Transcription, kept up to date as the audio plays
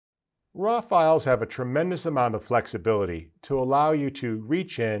RAW files have a tremendous amount of flexibility to allow you to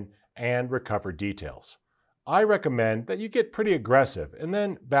reach in and recover details. I recommend that you get pretty aggressive and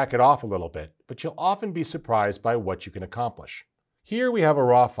then back it off a little bit, but you'll often be surprised by what you can accomplish. Here we have a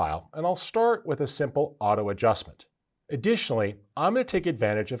RAW file, and I'll start with a simple auto adjustment. Additionally, I'm going to take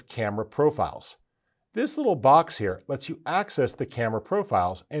advantage of camera profiles. This little box here lets you access the camera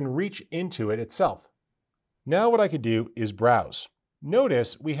profiles and reach into it itself. Now what I could do is browse.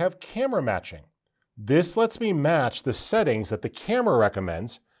 Notice we have camera matching. This lets me match the settings that the camera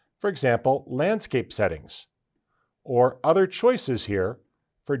recommends, for example, landscape settings, or other choices here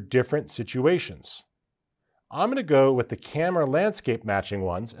for different situations. I'm going to go with the camera landscape matching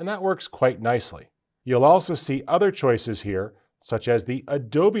ones, and that works quite nicely. You'll also see other choices here, such as the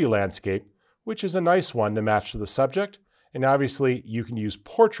Adobe landscape, which is a nice one to match to the subject, and obviously you can use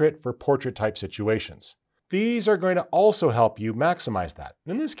portrait for portrait type situations. These are going to also help you maximize that.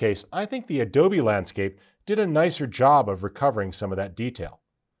 In this case, I think the Adobe landscape did a nicer job of recovering some of that detail.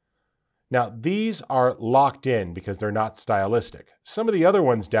 Now, these are locked in because they're not stylistic. Some of the other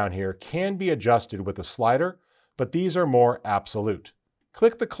ones down here can be adjusted with a slider, but these are more absolute.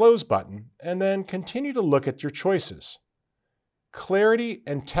 Click the Close button and then continue to look at your choices. Clarity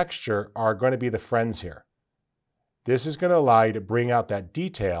and texture are going to be the friends here. This is going to allow you to bring out that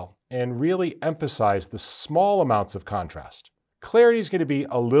detail and really emphasize the small amounts of contrast. Clarity is going to be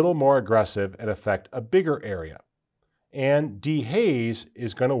a little more aggressive and affect a bigger area. And dehaze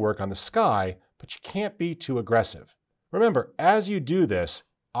is going to work on the sky, but you can't be too aggressive. Remember, as you do this,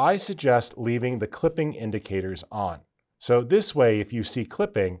 I suggest leaving the clipping indicators on. So this way, if you see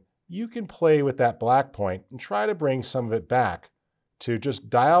clipping, you can play with that black point and try to bring some of it back to just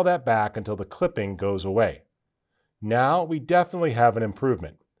dial that back until the clipping goes away. Now we definitely have an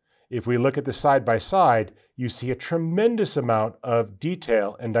improvement. If we look at the side by side, you see a tremendous amount of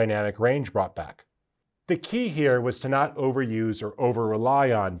detail and dynamic range brought back. The key here was to not overuse or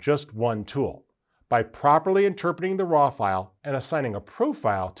over-rely on just one tool. By properly interpreting the RAW file and assigning a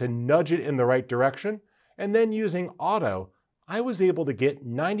profile to nudge it in the right direction, and then using auto, I was able to get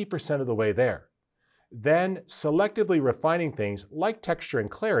 90% of the way there. Then, selectively refining things like texture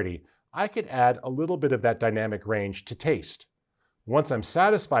and clarity, I could add a little bit of that dynamic range to taste. Once I'm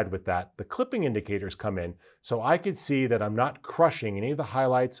satisfied with that, the clipping indicators come in so I could see that I'm not crushing any of the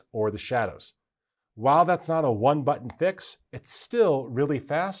highlights or the shadows. While that's not a one-button fix, it's still really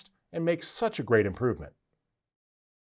fast and makes such a great improvement.